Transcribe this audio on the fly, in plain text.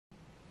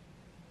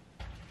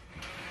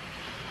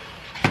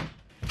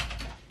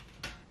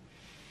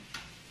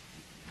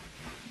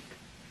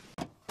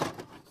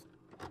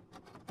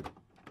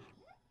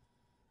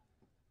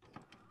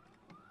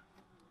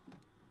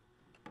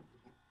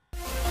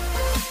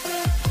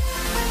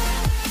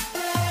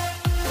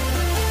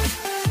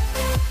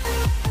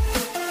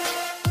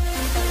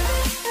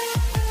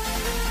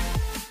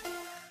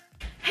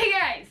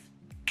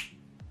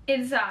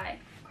was I?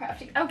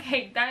 CrafTea.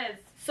 Okay, that is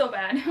so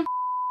bad.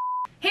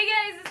 Hey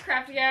guys, it's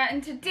CrafTea,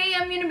 and today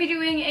I'm going to be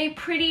doing a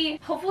pretty,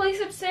 hopefully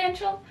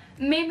substantial,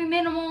 maybe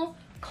minimal,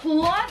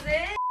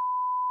 closet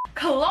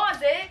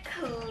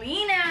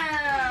clean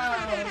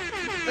out.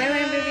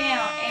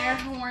 Air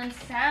horn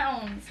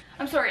sounds.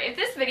 I'm sorry, if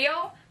this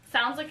video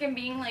sounds like I'm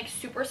being like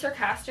super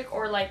sarcastic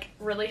or like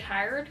really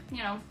tired, you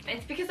know,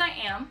 it's because I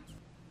am.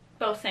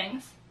 Both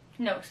things.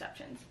 No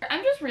exceptions.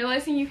 I'm just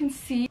realizing you can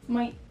see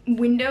my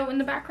window in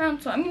the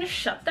background, so I'm gonna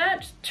shut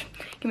that. Just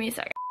give me a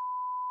second.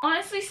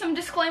 Honestly, some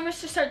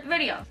disclaimers to start the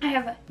video. I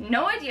have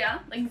no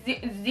idea, like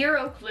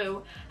zero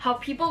clue, how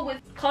people with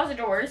closet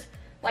doors,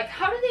 like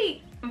how do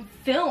they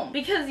film?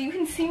 Because you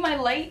can see my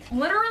light,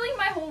 literally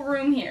my whole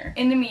room here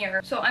in the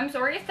mirror. So I'm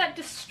sorry if that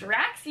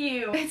distracts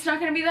you. It's not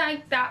gonna be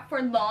like that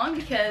for long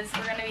because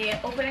we're gonna be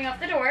opening up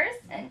the doors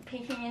and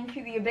peeking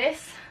into the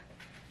abyss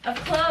of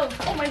clothes.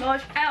 Oh my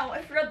gosh, ow,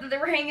 I forgot that there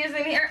were hangers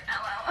in here.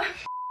 Ow, ow.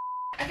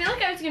 I feel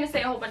like I was gonna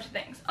say a whole bunch of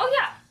things. Oh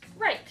yeah,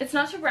 right. It's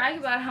not to brag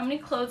about how many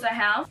clothes I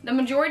have. The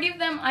majority of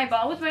them I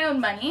bought with my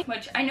own money,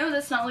 which I know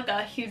that's not like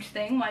a huge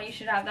thing, why you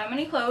should have that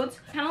many clothes.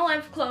 I kind of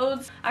love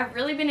clothes. I've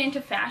really been into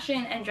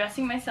fashion and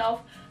dressing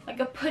myself like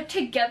a put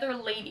together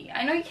lady.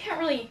 I know you can't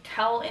really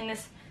tell in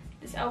this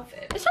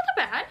outfit. It's not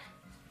that bad.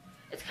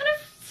 It's kind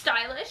of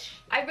stylish.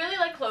 I really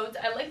like clothes.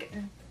 I like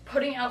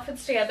putting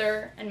outfits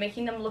together and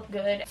making them look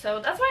good. So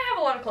that's why I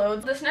have a lot of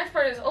clothes. This next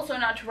part is also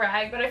not to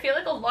brag, but I feel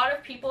like a lot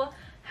of people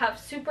have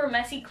super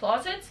messy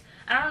closets.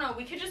 I don't know,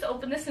 we could just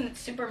open this and it's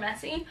super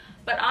messy,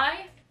 but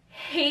I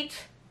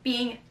hate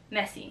being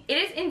messy. It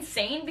is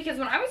insane because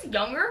when I was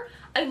younger,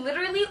 I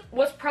literally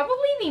was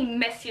probably the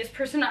messiest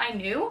person I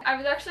knew. I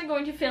was actually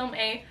going to film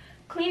a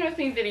clean with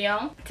me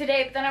video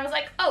today, but then I was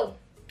like, oh,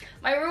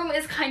 my room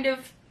is kind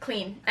of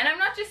clean. And I'm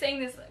not just saying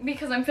this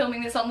because I'm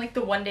filming this on like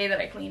the one day that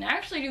I clean. I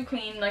actually do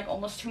clean like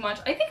almost too much.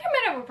 I think I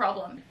might have a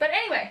problem. But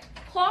anyway,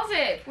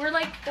 closet. We're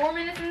like 4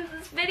 minutes into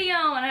this video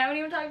and I haven't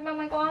even talked about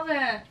my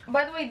closet.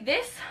 By the way,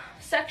 this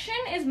section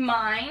is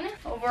mine.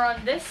 Over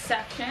on this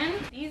section,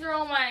 these are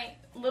all my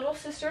little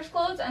sister's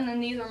clothes and then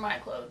these are my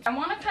clothes. I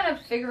want to kind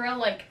of figure out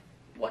like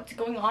what's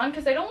going on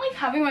because I don't like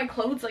having my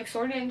clothes like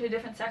sorted into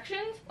different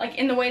sections like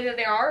in the way that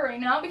they are right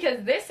now,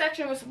 because this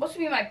section was supposed to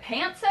be my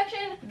pants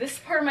section. This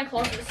part of my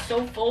closet is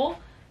so full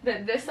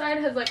that this side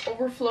has like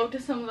overflowed to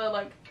some of the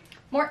like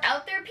more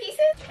out there pieces.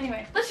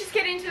 Anyway, let's just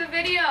get into the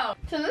video.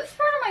 So this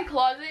part of my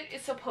closet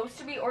is supposed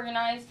to be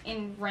organized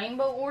in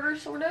rainbow order,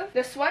 sort of.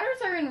 The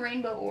sweaters are in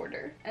rainbow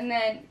order and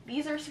then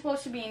these are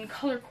supposed to be in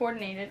color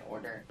coordinated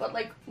order, but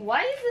like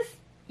why is this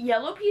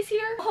yellow piece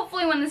here?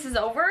 Hopefully when this is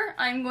over,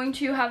 I'm going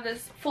to have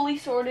this fully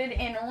sorted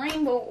in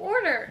rainbow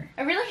order.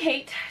 I really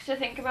hate to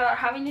think about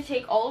having to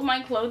take all of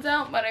my clothes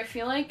out, but I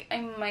feel like I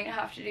might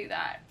have to do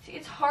that. See,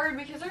 it's hard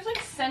because there's like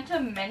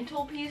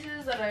sentimental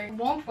pieces that I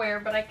won't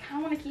wear, but I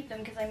kind of want to keep them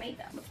because I made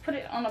them. Let's put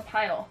it on a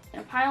pile. In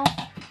a pile,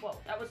 whoa,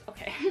 that was,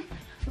 okay. It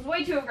was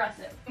way too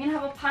aggressive. I'm gonna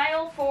have a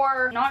pile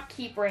for not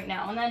keep right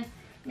now, and then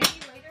maybe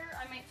later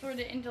I might sort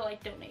it into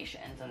like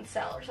donations and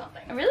sell or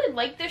something. I really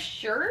like this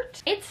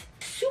shirt. It's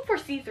super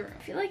see-through.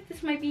 I feel like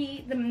this might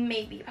be the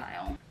maybe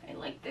pile. I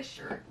like this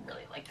shirt,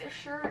 really like this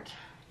shirt.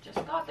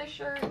 Just got this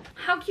shirt.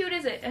 How cute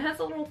is it? It has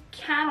a little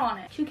cat on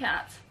it. 2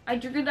 cats. I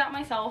drew that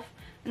myself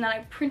and then I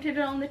printed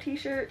it on the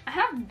t-shirt. I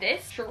have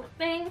this shirt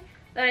thing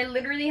that I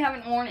literally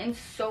haven't worn in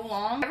so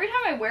long. Every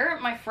time I wear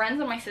it, my friends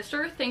and my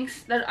sister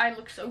thinks that I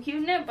look so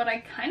cute in it, but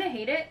I kind of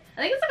hate it.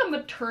 I think it's like a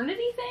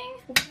maternity thing.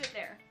 We'll put it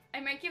there. I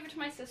might give it to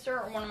my sister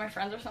or one of my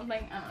friends or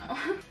something. I don't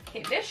know.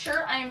 Okay, this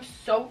shirt I am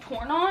so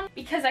torn on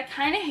because I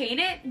kind of hate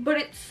it, but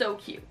it's so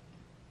cute.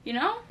 You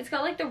know? It's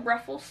got like the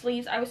ruffle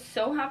sleeves. I was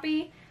so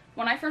happy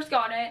when I first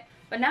got it,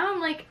 but now I'm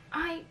like,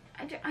 I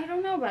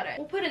don't know about it.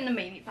 We'll put it in the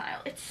maybe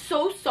pile. It's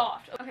so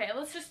soft. Okay,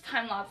 let's just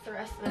time lapse the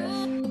rest of this.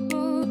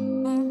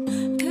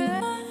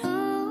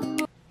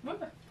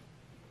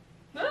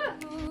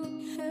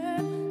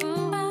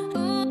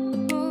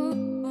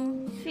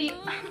 See,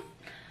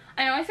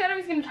 I know I said I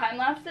was gonna time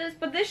lapse this,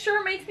 but this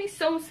shirt makes me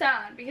so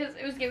sad because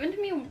it was given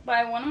to me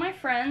by one of my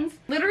friends,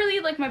 literally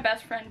like my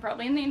best friend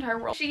probably in the entire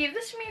world. She gave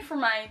this to me for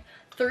my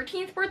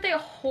 13th birthday.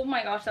 Oh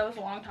my gosh, that was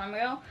a long time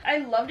ago. I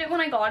loved it when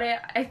I got it.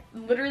 I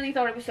literally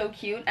thought it was so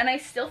cute and I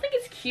still think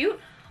it's cute.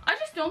 I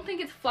just don't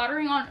think it's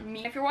flattering on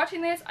me. If you're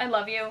watching this, I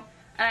love you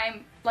and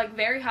I'm like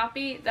very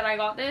happy that I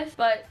got this,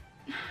 but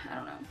I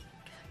don't know.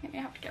 Maybe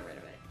I have to get rid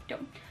of it.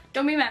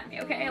 Don't be mad at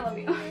me, okay? I love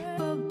you.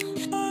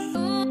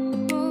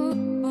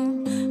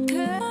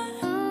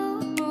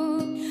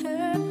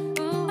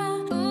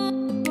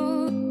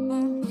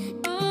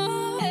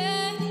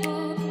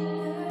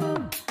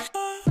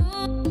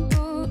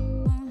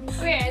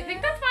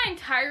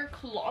 Entire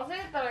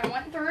closet that I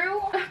went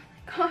through. Oh my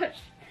gosh,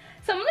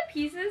 some of the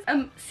pieces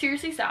I'm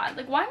seriously sad.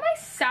 Like, why am I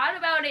sad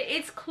about it?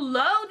 It's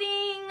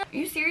clothing. Are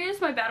you serious?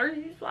 My battery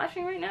is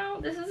flashing right now.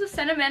 This is a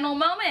sentimental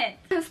moment.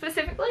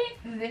 Specifically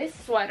this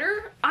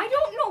sweater, I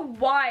don't know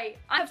why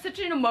I have such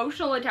an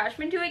emotional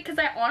attachment to it because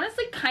I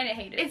honestly kind of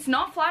hate it. It's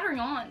not flattering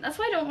on, that's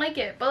why I don't like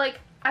it, but like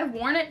I've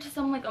worn it to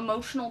some like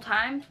emotional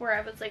times where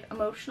I was like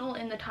emotional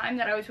in the time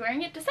that I was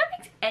wearing it. Does that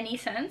make any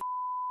sense?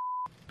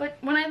 But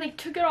when I like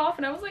took it off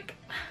and I was like,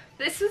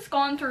 this has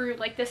gone through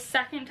like the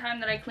second time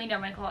that I cleaned out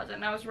my closet,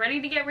 and I was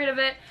ready to get rid of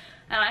it,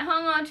 and I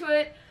hung on to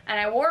it, and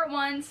I wore it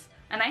once,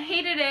 and I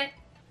hated it,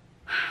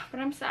 but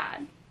I'm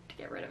sad to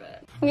get rid of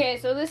it. Okay,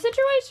 so the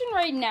situation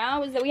right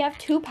now is that we have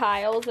two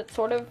piles that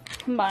sort of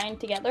combine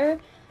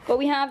together, but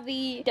we have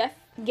the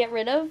get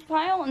rid of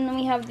pile, and then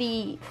we have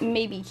the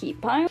maybe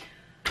keep pile.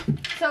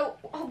 So,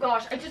 oh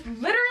gosh, I just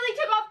literally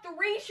took off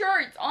 3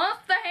 shirts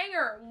off the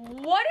hanger.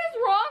 What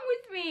is wrong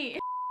with me?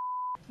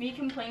 Me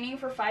complaining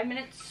for 5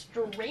 minutes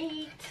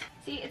straight.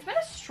 See, it's been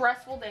a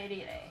stressful day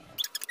today.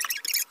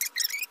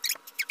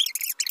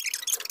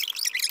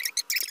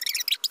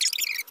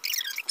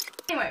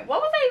 Anyway,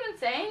 what was I even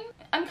saying?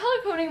 I'm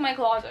color coding my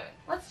closet.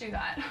 Let's do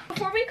that.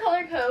 Before we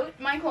color code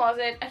my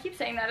closet, I keep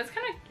saying that, it's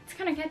kind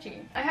of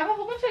catchy. I have a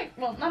whole bunch of,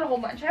 well, not a whole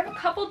bunch. I have a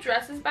couple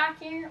dresses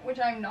back here, which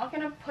I'm not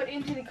gonna put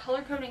into the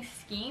color coding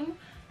scheme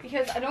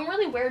because I don't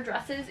really wear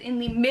dresses in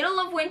the middle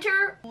of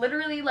winter.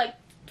 Literally like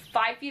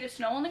 5 feet of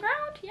snow on the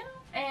ground, you know?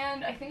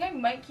 And I think I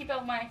might keep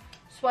out my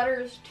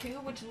sweaters too,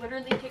 which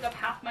literally take up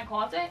half my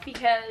closet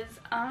because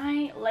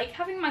I like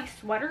having my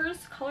sweaters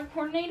color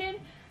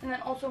coordinated and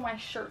then also my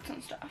shirts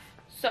and stuff.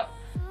 So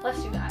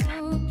let's do that.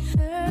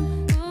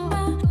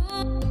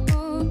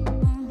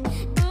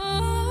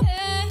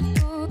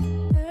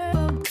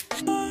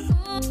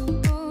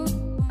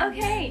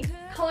 Okay,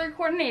 color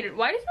coordinated.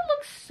 Why does it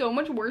look so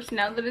much worse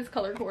now that it's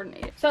color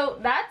coordinated? So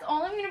that's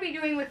all I'm going to be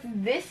doing with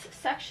this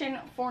section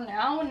for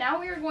now. Now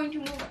we are going to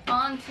move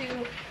on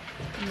to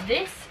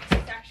this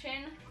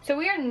section. So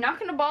we are not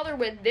going to bother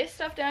with this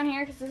stuff down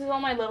here because this is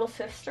all my little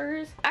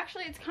sisters.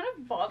 Actually, it's kind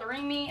of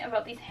bothering me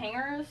about these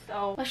hangers,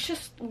 so let's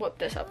just whip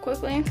this up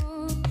quickly.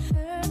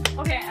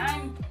 Okay,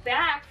 I'm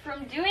back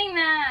from doing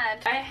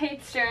that. I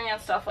hate staring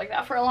at stuff like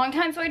that for a long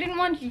time, so I didn't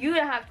want you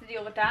to have to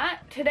deal with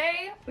that.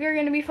 Today, we are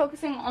going to be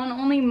focusing on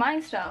only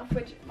my stuff,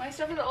 which my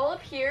stuff is all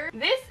up here.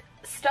 This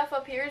stuff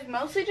up here is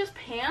mostly just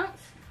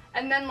pants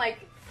and then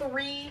like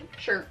 3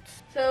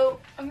 shirts. So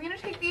I'm going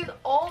to take these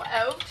all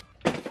out.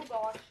 Oh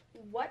gosh.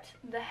 What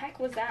the heck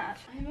was that?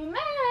 I'm a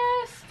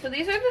mess. So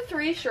these are the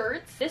 3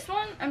 shirts. This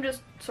one, I'm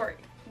just, sorry,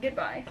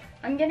 goodbye.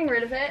 I'm getting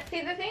rid of it.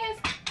 See, the thing is,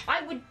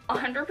 I would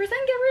 100% get rid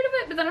of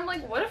it, but then I'm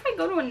like, what if I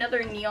go to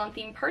another neon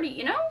themed party,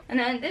 you know? And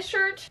then this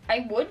shirt,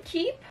 I would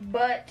keep,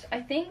 but I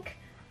think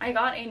I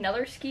got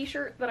another ski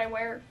shirt that I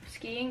wear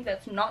skiing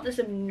that's not this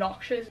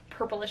obnoxious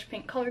purplish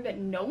pink color that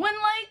no one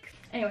likes.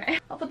 Anyway,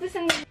 I'll put this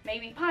in the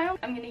maybe pile.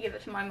 I'm gonna give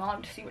it to my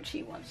mom to see what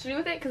she wants to do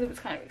with it because it was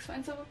kind of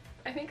expensive.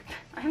 I think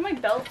I have my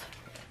belt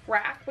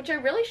rack, which I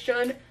really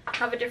should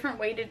have a different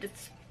way to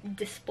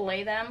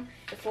display them.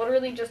 It's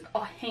literally just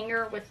a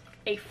hanger with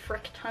a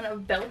frick ton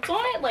of belts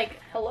on it. Like,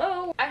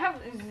 hello. I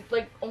have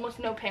like almost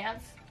no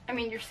pants. I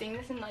mean, you're seeing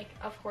this in like,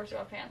 of course I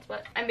have pants,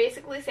 but I'm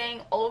basically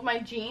saying all of my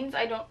jeans,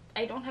 I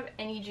don't have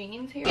any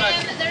jeans here.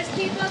 And there's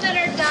people that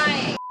are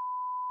dying.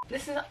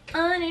 This is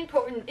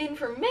unimportant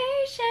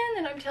information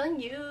that I'm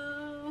telling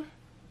you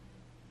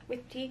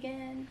with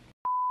Teagan.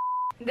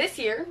 This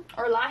year,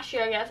 or last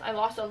year I guess, I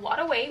lost a lot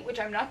of weight, which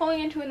I'm not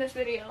going into in this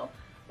video,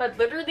 but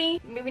literally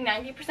maybe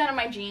 90% of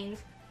my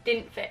jeans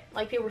didn't fit.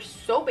 Like, they were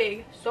so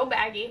big, so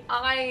baggy.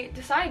 I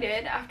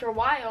decided after a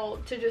while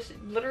to just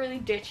literally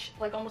ditch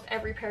like almost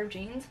every pair of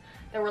jeans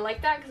that were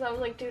like that, because I was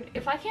like, dude,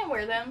 if I can't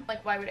wear them,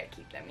 like, why would I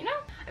keep them, you know?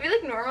 I feel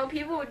like normal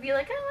people would be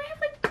like, oh, I have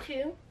like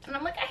 2, and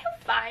I'm like, I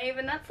have 5,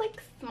 and that's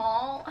like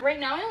small. Right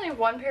now I only have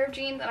 1 pair of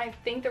jeans, and I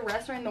think the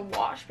rest are in the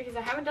wash because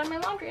I haven't done my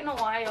laundry in a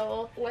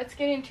while. Let's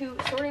get into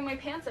sorting my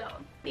pants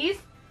out. These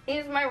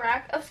is my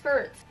rack of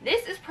skirts.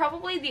 This is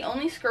probably the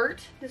only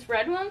skirt, this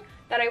red one,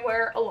 that I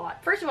wear a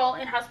lot. First of all,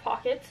 it has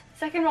pockets.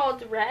 Second of all,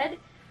 it's red.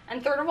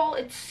 And third of all,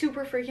 it's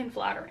super freaking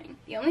flattering.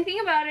 The only thing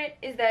about it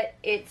is that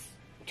it's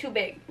too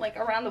big, like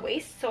around the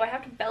waist, so I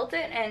have to belt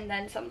it, and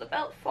then some of the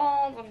belt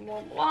falls, blah,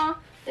 blah, blah.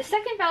 The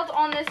second belt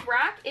on this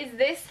rack is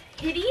this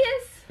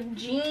hideous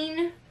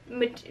jean,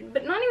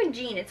 but not even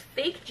jean, it's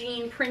fake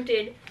jean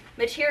printed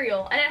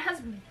material, and it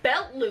has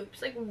belt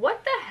loops. Like,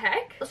 what the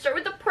heck? Let's start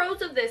with the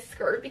pros of this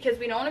skirt because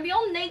we don't want to be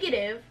all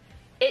negative.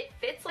 It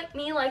fits like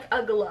me like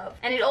a glove,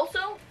 and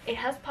it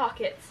has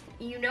pockets.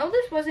 You know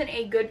this wasn't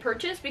a good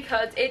purchase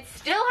because it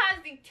still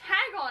has the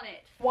tag on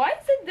it. Why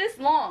is it this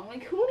long?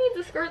 Like, who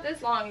needs a skirt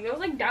this long? It goes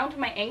like down to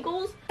my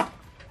ankles.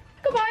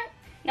 Goodbye.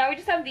 Now we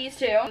just have these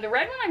 2. The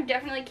red one I'm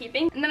definitely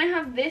keeping, and then I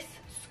have this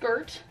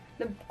skirt,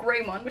 the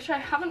gray one, which I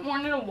haven't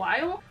worn in a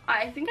while.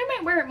 I think I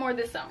might wear it more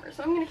this summer,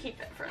 so I'm gonna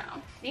keep it for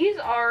now. These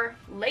are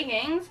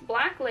leggings,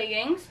 black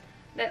leggings,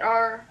 that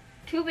are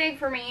too big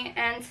for me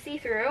and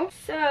see-through,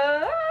 so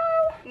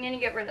I'm gonna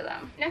get rid of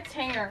them. Next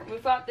hanger,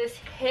 we've got this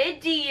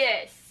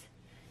hideous,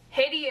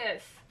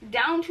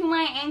 down to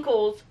my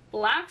ankles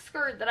black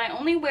skirt that I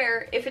only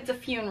wear if it's a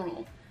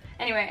funeral.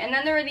 Anyway, and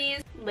then there are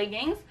these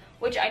leggings,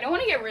 which I don't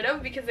want to get rid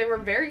of because they were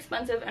very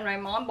expensive and my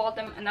mom bought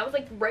them, and that was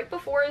like right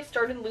before I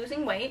started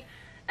losing weight.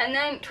 And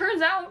then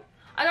turns out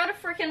I got a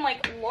freaking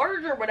like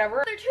large or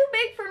whatever. They're too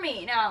big for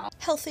me now.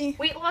 Healthy.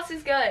 Weight loss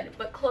is good,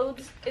 but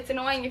clothes, it's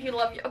annoying if you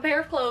love a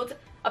pair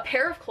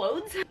of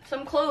clothes,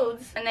 some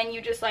clothes, and then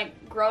you just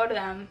like grow to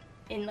them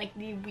in like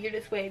the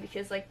weirdest way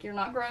because like you're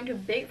not growing too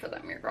big for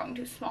them, you're growing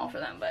too small for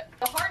them. But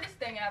the hardest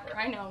thing ever,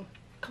 I know,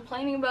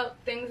 complaining about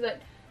things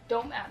that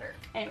don't matter.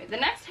 Anyway, the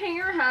next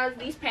hanger has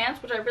these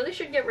pants, which I really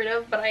should get rid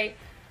of, but I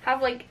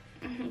have like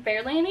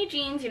barely any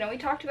jeans. You know, we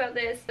talked about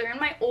this. They're in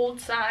my old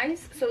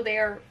size, so they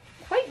are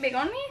quite big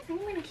on me. I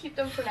think I'm gonna keep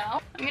them for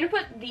now. I'm gonna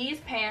put these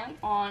pants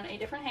on a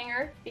different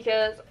hanger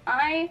because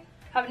I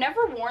have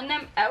never worn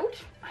them out.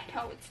 I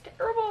know, it's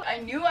terrible. I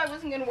knew I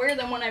wasn't gonna wear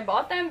them when I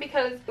bought them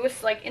because it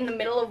was like in the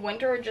middle of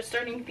winter or just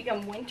starting to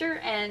become winter,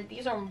 and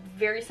these are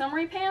very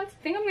summery pants.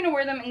 I think I'm gonna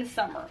wear them in the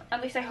summer.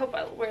 At least I hope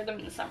I'll wear them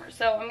in the summer.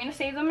 So I'm gonna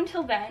save them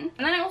until then.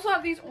 And then I also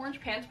have these orange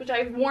pants, which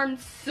I've worn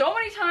so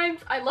many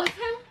times. I love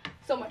them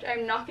so much.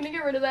 I'm not gonna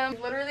get rid of them.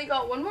 I've literally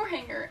got one more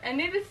hanger, and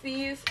it is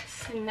these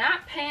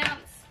snap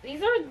pants.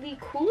 These are the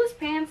coolest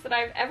pants that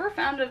I've ever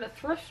found at a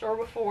thrift store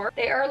before.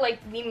 They are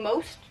like the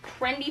most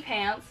trendy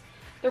pants.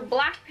 They're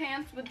black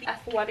pants with the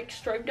athletic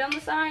stripe down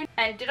the side.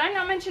 And did I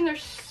not mention they're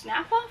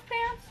snap-off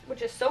pants,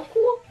 which is so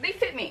cool? They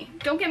fit me.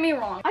 Don't get me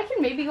wrong. I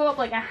can maybe go up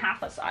like a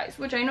half a size,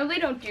 which I know they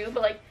don't do,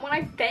 but like when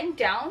I bend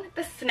down,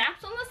 the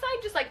snaps on the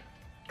side just like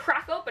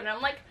crack open. And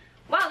I'm like,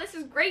 wow, this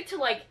is great to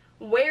like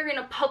wear in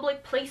a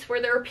public place where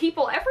there are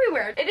people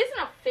everywhere. It isn't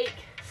a fake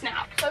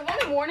snap. So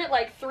I've only worn it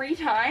like 3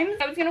 times.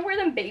 I was gonna wear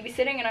them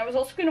babysitting, and I was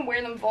also gonna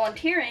wear them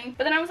volunteering,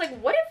 but then I was like,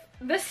 what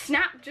if the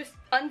snap just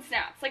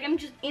unsnaps? Like I'm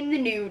just in the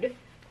nude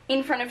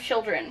in front of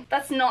children.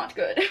 That's not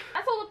good.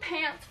 That's all the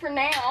pants for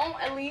now,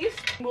 at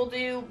least. We'll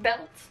do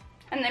belts,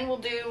 and then we'll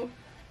do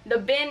the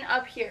bin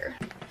up here.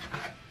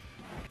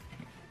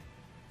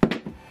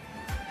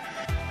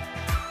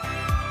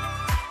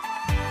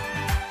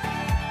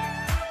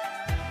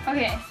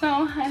 Okay, so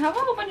I have a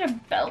whole bunch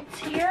of belts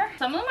here.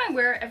 Some of them I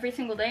wear every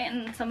single day,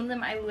 and some of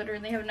them I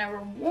literally have never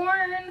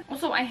worn.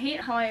 Also, I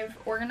hate how I've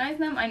organized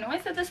them. I know I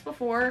said this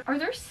before. Are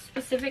there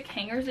specific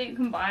hangers that you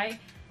can buy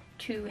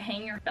to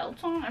hang your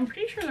belts on? I'm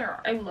pretty sure there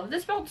are. I love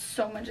this belt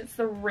so much. It's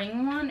the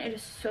ring one. It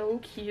is so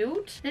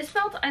cute. This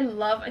belt I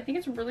love. I think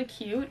it's really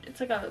cute. It's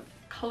like a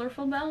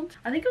colorful belt.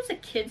 I think it was a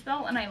kid's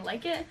belt and I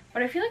like it,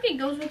 but I feel like it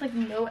goes with like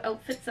no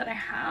outfits that I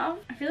have.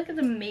 I feel like it's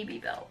a maybe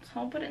belt, so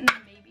I'll put it in the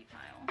maybe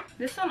pile.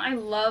 This one I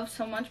love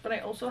so much, but I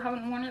also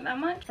haven't worn it that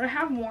much, but I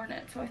have worn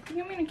it, so I think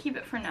I'm gonna keep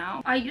it for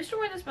now. I used to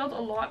wear this belt a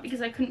lot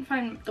because I couldn't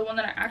find the one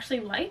that I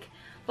actually like.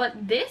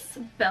 But this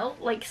belt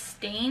like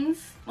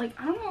stains, like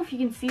I don't know if you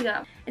can see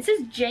that. It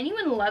says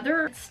genuine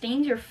leather. It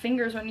stains your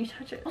fingers when you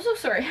touch it. Also,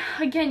 sorry,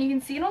 again, you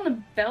can see it on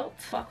the belt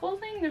buckle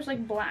thing. There's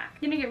like black.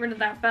 I'm gonna get rid of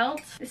that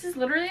belt. This is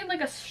literally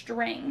like a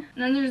string.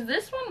 And then there's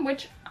this one,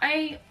 which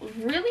I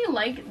really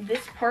like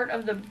this part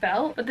of the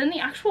belt, but then the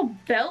actual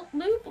belt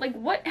loop, like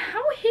what,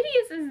 how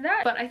hideous is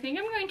that? But I think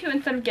I'm going to,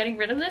 instead of getting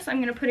rid of this, I'm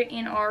gonna put it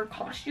in our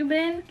costume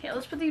bin. Okay,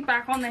 let's put these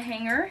back on the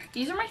hanger.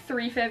 These are my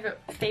 3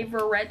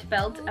 favorite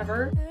belts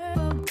ever.